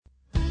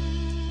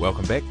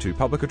Welcome back to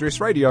Public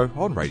Address Radio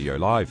on Radio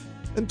Live.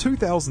 In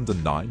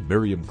 2009,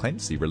 Miriam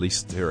Clancy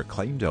released her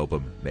acclaimed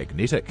album,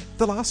 Magnetic.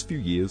 The last few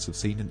years have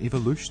seen an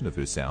evolution of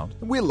her sound,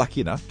 and we're lucky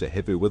enough to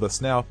have her with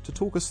us now to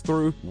talk us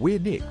through where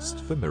next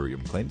for Miriam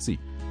Clancy.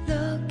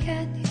 Look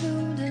at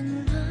you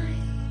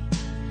tonight,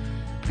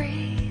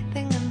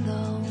 breathing in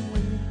the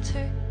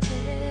winter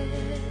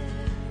air.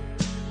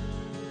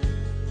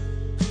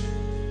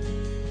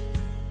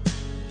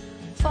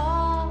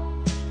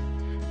 Fall,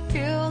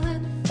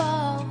 feeling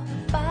fall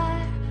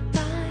by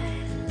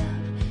my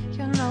love,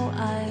 you know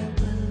I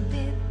will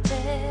be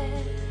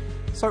there.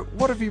 So,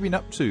 what have you been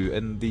up to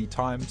in the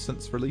time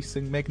since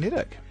releasing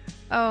Magnetic?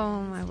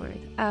 Oh my word.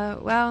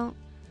 Well,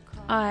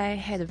 I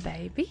had a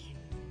baby,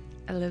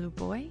 a little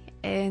boy,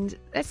 and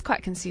that's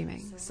quite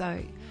consuming.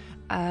 So,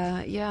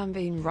 I've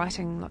been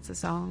writing lots of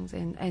songs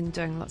and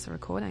doing lots of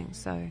recording.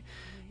 So,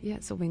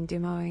 it's all been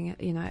demoing,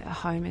 at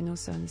home and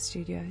also in the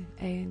studio.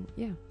 And,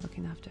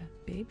 looking after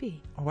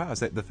baby. Oh, wow. Is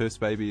that the first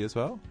baby as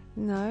well?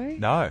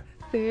 No.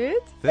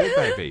 Third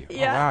baby.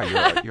 Yeah. Oh,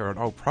 wow. You're an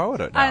old pro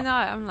at it now. I know.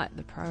 I'm like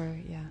the pro,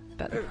 yeah.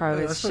 But the pro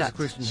I is suppose shut the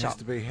question shop. has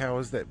to be, how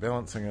is that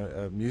balancing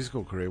a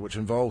musical career, which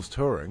involves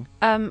touring?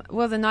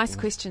 Well, the nice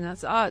question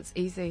is, it's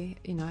easy,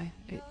 if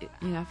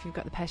you've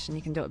got the passion,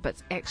 you can do it, but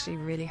it's actually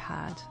really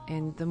hard.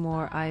 And the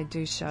more I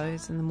do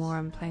shows and the more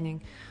I'm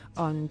planning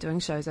on doing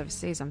shows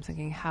overseas, I'm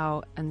thinking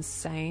how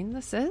insane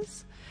this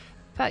is.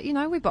 But,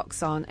 we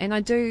box on, and I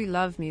do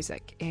love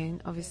music,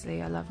 and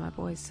obviously I love my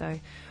boys, so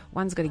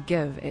one's got to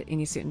give at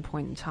any certain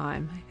point in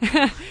time.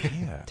 Yeah.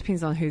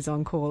 Depends on who's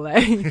on call,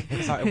 eh?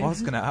 So I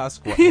was going to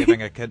ask what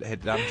having a kid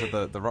had done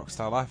to the rock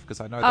star life, because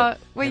I know that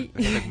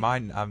having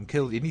mine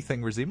killed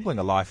anything resembling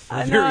a life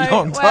for a very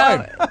long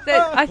time.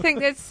 I think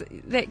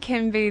that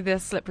can be the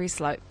slippery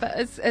slope, but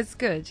it's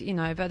good,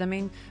 But I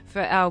mean,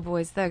 for our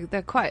boys,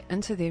 they're quite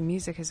into their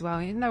music as well,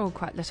 and they're all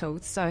quite little,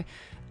 so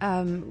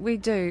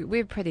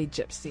we're pretty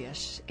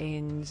gypsy-ish,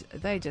 and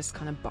they just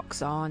kind of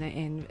box on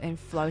and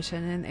float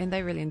in, and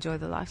they really enjoy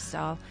the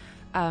lifestyle.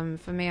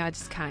 For me, I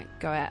just can't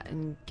go out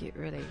and get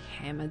really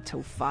hammered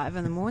till 5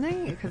 in the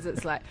morning because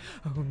it's like,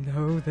 oh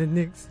no, the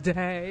next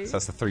day. So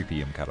it's the 3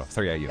 p.m. cutoff,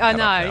 3 a.m. I cutoff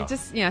know, now.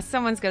 just,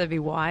 someone's got to be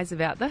wise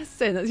about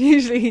this, and it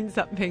usually ends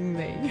up being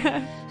me.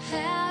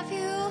 Have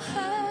you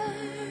heard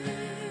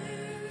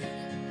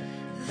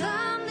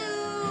the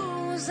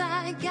news?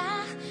 I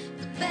got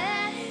the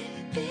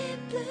baby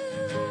blues.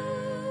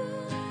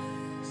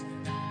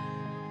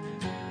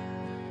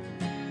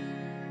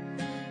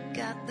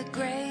 Got the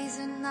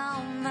grazing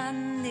on my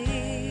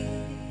knee.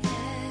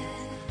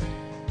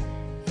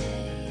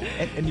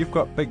 And you've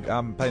got big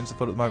plans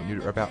afoot at the moment.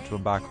 You're about to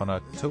embark on a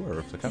tour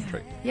of the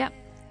country. Yep.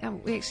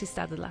 We actually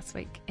started last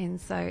week, and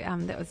so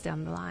that was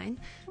down the line.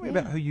 Tell me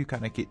about who you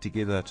kind of get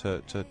together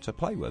to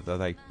play with. Are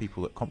they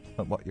people that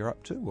complement what you're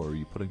up to, or are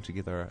you putting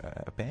together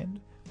a band?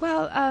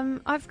 Well,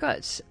 I've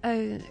got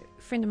a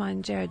friend of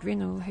mine, Jared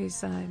Rennell,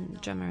 who's a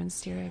drummer in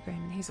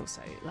Stereogram, and he's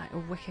also like a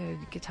wicked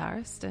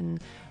guitarist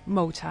and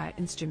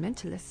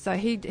multi-instrumentalist. So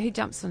he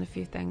jumps on a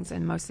few things,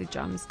 and mostly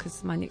drums,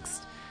 because my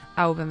next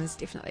album is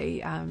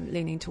definitely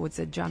leaning towards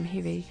a drum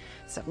heavy,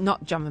 so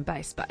not drum and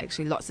bass, but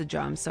actually lots of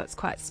drums, so it's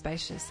quite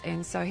spacious.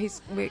 And so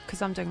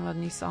because I'm doing a lot of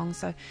new songs,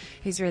 so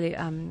he's really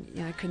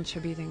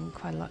contributing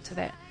quite a lot to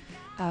that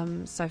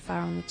so far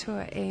on the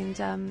tour. And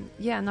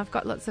and I've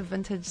got lots of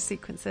vintage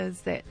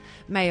sequences that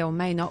may or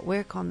may not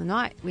work on the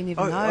night. We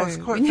never know. I was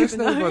quite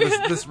fascinated by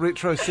this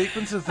retro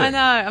sequences thing. I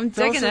know, I'm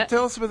digging it.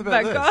 Tell us a bit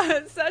about this. God,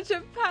 it's such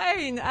a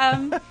pain.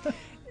 I've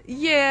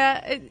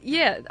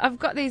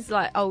got these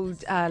like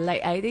old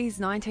late 80s,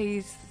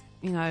 90s,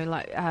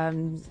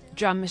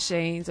 drum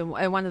machines, and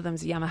one of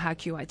them's a Yamaha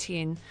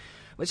QI10,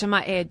 which I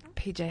might add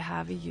PJ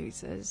Harvey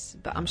uses,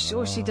 but I'm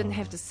sure she didn't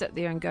have to sit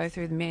there and go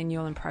through the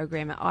manual and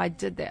program it. I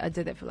did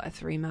that for like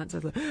 3 months. I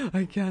was like,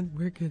 I can't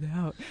work it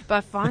out. But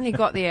I finally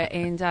got there,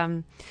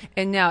 and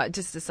now it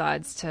just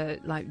decides to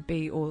like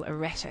be all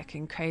erratic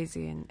and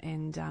crazy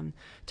and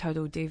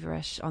total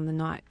diva-ish on the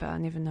night, but I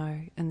never know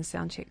in the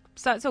sound check.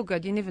 So it's all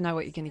good. You never know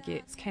what you're going to get.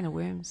 It's a can of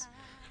worms.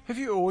 Have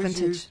you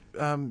always used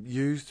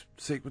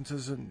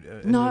sequences in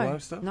your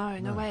live stuff?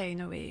 No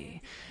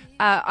way.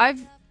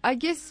 I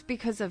guess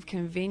because of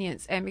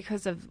convenience and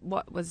because of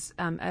what was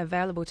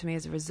available to me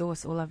as a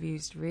resource, all I've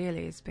used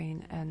really has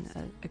been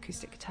an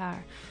acoustic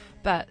guitar.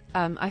 But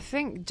I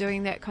think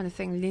doing that kind of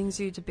thing lends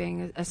you to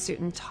being a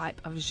certain type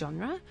of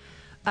genre.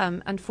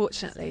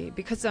 Unfortunately,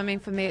 because for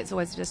me it's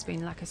always just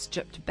been like a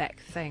stripped back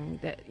thing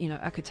that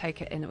I could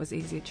take it and it was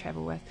easy to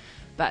travel with.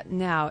 But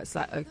now it's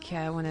like, okay,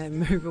 I want to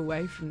move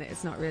away from that.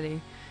 It's not really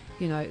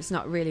it's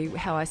not really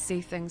how I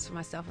see things for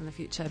myself in the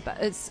future, but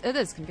it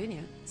is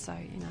convenient. So,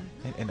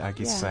 And I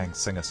guess saying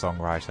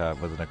singer-songwriter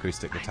with an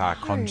acoustic guitar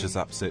conjures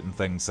up certain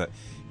things that,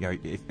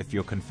 if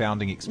you're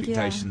confounding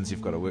expectations,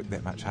 you've got to work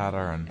that much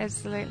harder. And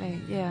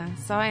absolutely, yeah.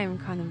 So I am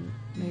kind of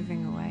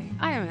moving away.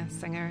 I am a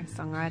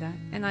singer-songwriter,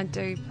 and I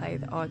do play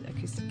the odd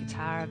acoustic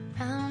guitar.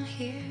 Down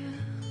here,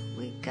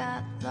 we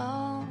got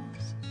those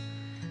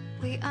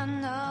we are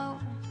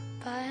known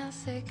by our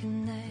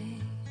second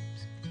names.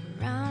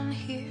 Around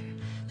here,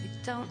 they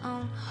don't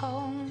own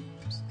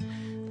homes,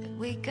 but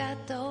we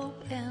got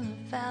dope in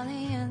a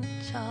valley and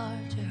a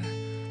charger.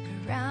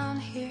 Around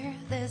here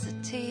there's a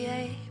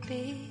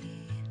TAB.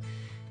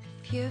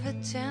 If you've a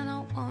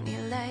tenor, won't you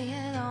lay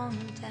it on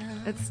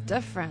down? It's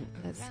different.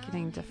 It's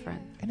getting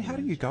different. And how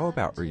do you go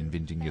about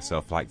reinventing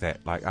yourself like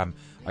that? Like,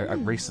 I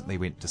recently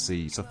went to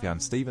see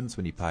Sufjan Stevens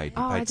when he played. He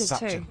I played did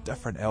such a too.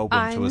 different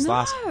album to his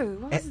last.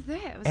 What was that?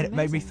 It was and it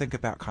made me amazing. think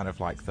about kind of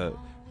like the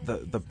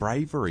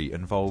bravery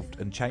involved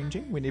in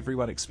changing when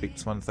everyone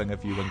expects one thing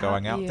of you and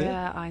going out there.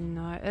 Yeah, I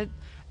know.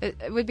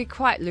 It would be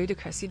quite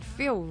ludicrous. You'd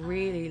feel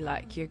really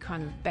like you're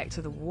kind of back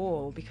to the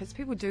wall because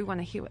people do want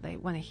to hear what they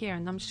want to hear,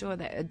 and I'm sure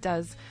that it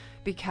does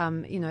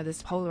become,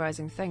 this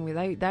polarizing thing where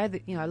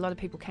a lot of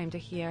people came to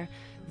hear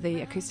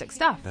the acoustic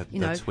stuff. The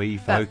twee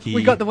but folky.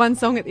 we got the one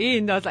song at the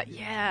end. I was like,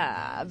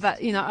 yeah,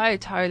 but I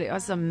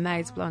was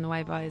amazed, blown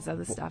away by his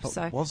other stuff. But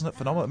So wasn't it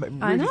phenomenal?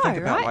 Really I know, think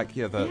about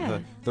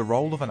right? the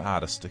role of an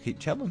artist to keep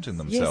challenging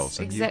themselves. Yes,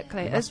 and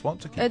exactly. You must want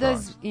to keep It growing.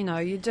 is,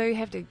 you do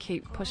have to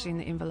keep pushing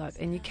the envelope,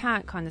 and you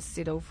can't kind of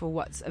settle for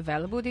what's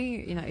available to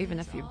you. Even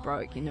if you're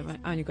broke,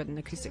 only got an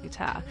acoustic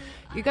guitar.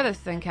 You got to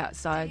think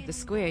outside the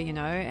square,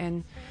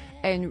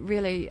 and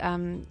really,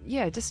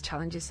 just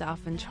challenge yourself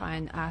and try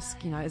and ask,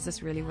 is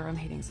this really where I'm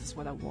heading? Is this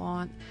what I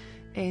want?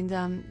 And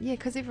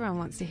because everyone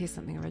wants to hear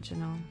something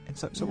original. And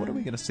so what are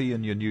we going to see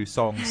in your new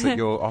songs that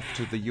you're off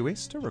to the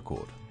US to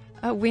record?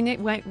 When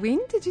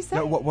did you say?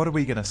 No, what are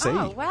we going to see?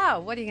 Oh, wow.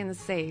 What are you going to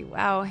see?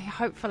 Well,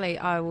 hopefully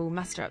I will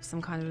muster up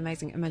some kind of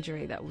amazing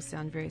imagery that will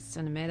sound very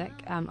cinematic.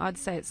 I'd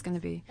say it's going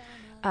to be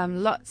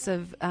lots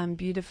of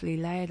beautifully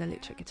layered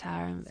electric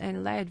guitar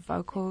and layered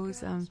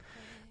vocals.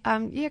 Kind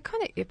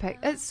of epic.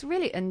 It's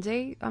really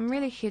indie. I'm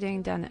really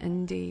heading down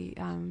an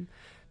indie,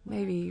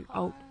 maybe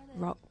alt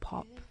rock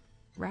pop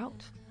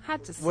route.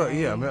 Hard to say. Well,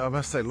 yeah, I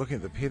must say, looking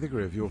at the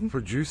pedigree of your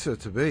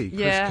producer-to-be, Chris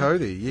Yeah.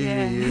 Cody,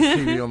 Yeah.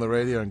 TV on the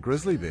radio and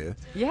Grizzly Bear.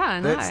 Yeah, I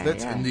know.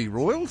 That's yeah. indie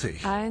royalty.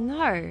 I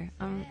know.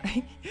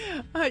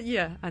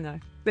 Yeah, I know.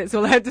 That's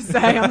all I had to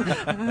say.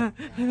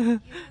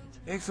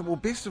 Excellent. Well,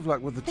 best of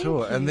luck with the Thank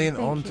tour, you, and then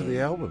thank on to the you.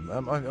 album.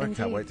 I can't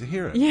Indeed. wait to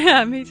hear it.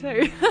 Yeah, me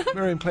too.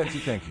 Miriam Clancy,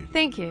 thank you.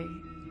 Thank you.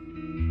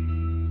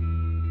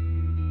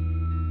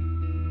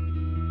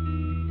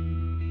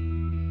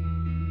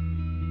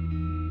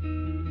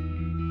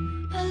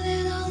 A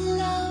little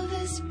love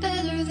is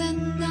better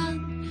than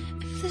none.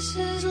 If this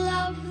is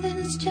love, then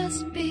it's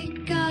just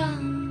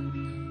begun.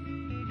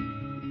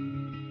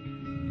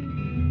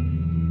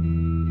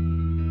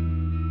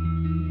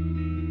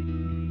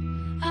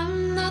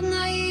 I'm not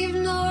naive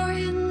nor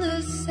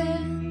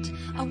innocent.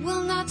 I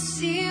will not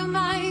see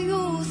my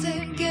youth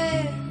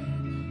again.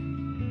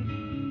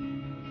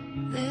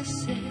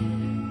 This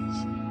is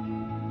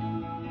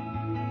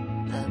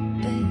the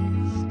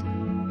best,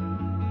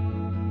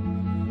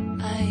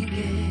 I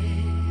guess.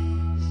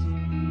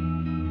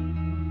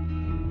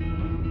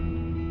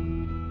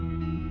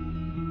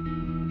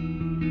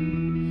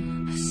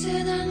 I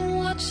sit and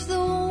watch the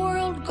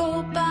world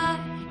go by.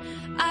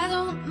 I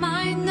don't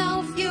mind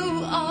now if you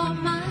are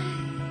mine.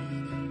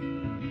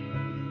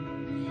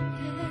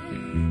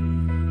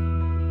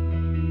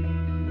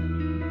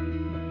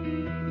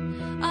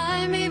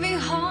 I may be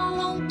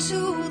hollow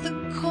to the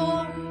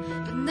core,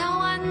 but now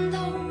I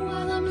know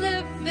what I'm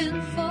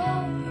living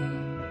for.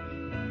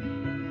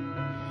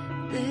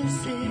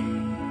 This is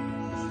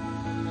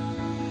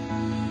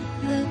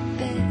the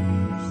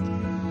best,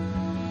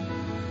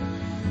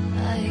 I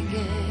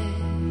guess.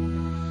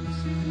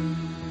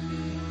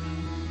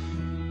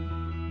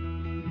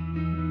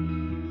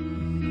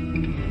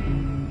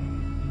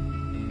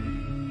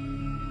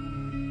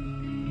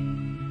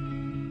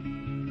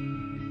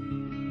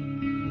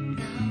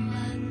 Now I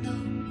know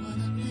what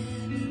I'm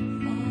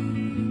living for.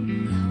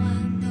 Now I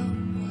know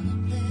what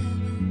I'm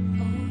living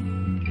for.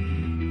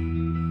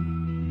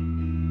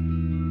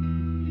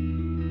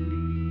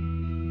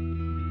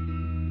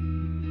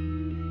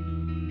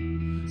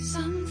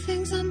 Some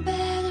things I'm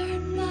better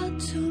not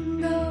to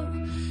know.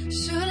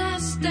 Should I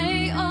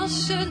stay or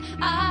should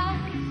I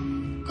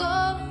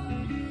go?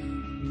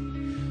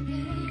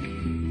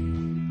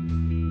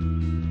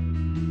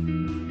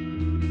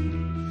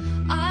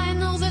 I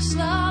know this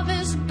love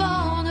is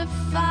bona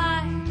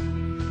fide.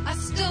 I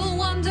still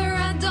wonder,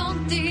 I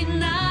don't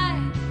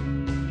deny.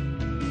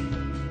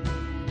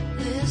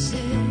 This is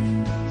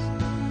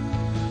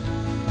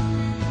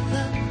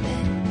the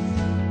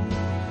best,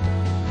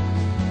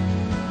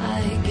 I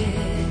guess.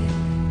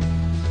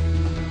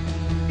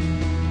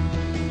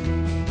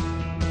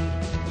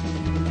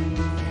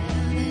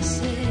 Yeah,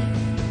 this is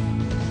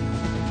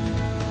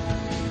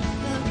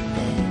the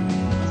best,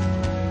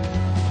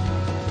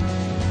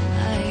 I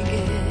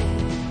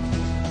guess.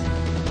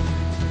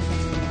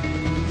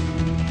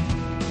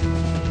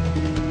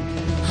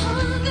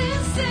 Oh,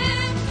 this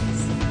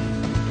is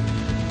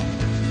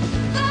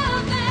the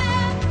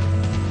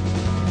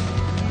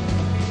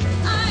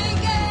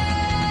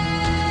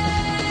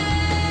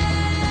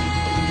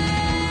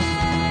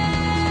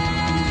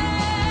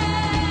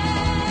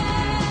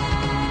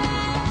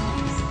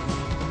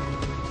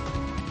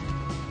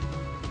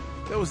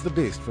That was the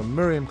best from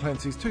Miriam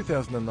Clancy's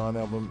 2009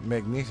 album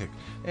Magnetic.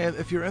 And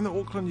if you're in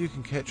Auckland, you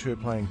can catch her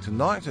playing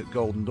tonight at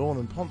Golden Dawn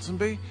in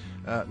Ponsonby,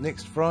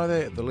 next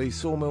Friday at the Lee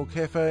Sawmill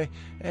Cafe,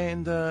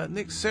 and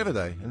next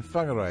Saturday in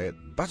Whangarei at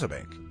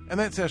Butterbank. And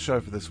that's our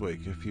show for this week.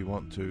 If you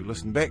want to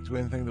listen back to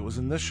anything that was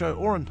in this show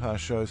or in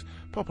past shows,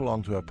 pop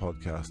along to our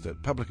podcast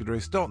at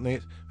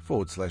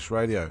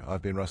publicaddress.net/radio.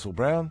 I've been Russell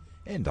Brown.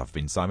 And I've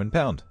been Simon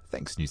Pound.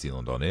 Thanks, New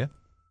Zealand On Air.